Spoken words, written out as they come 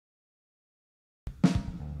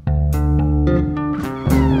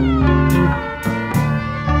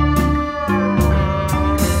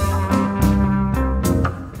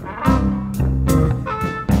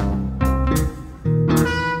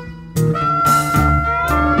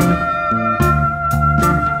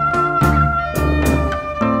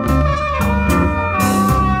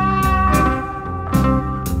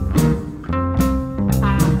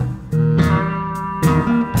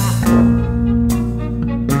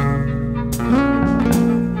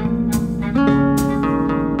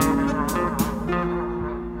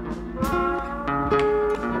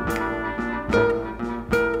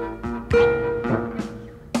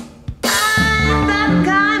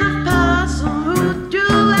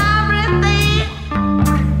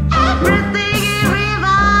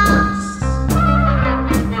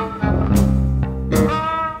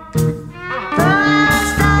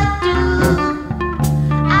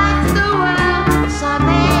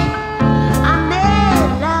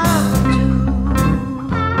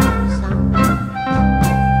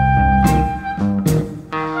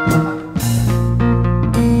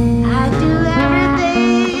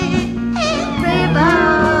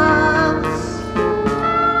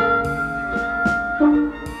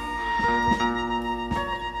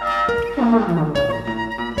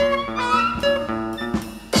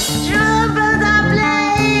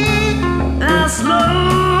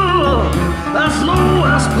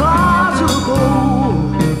as possible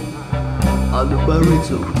on the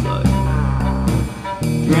baritone line.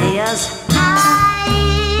 Play as high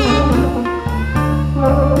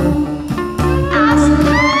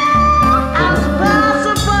as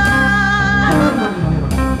possible.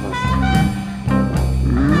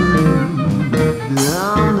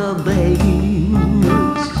 On the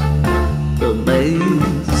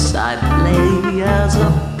bass I play as a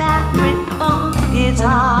baritone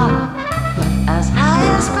guitar, as high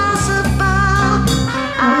as possible,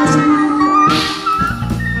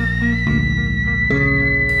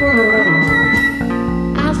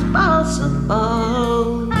 as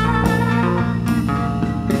possible.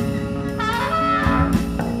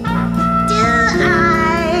 Do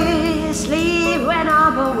I sleep when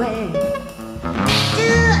I'm away?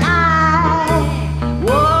 Do I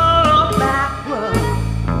walk backward?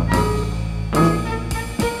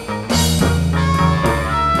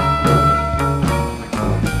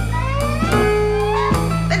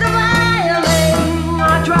 With the violin, I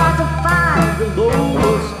try to find the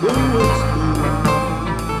lowest key.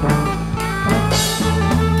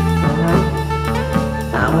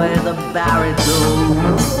 And with the baritone,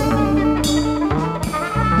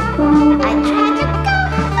 I try to go.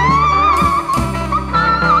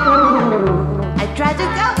 I try to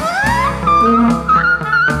go.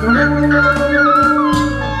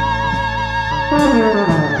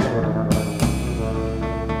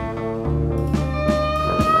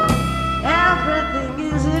 Everything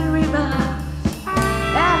is in reverse.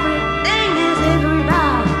 Everything is in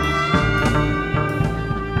reverse.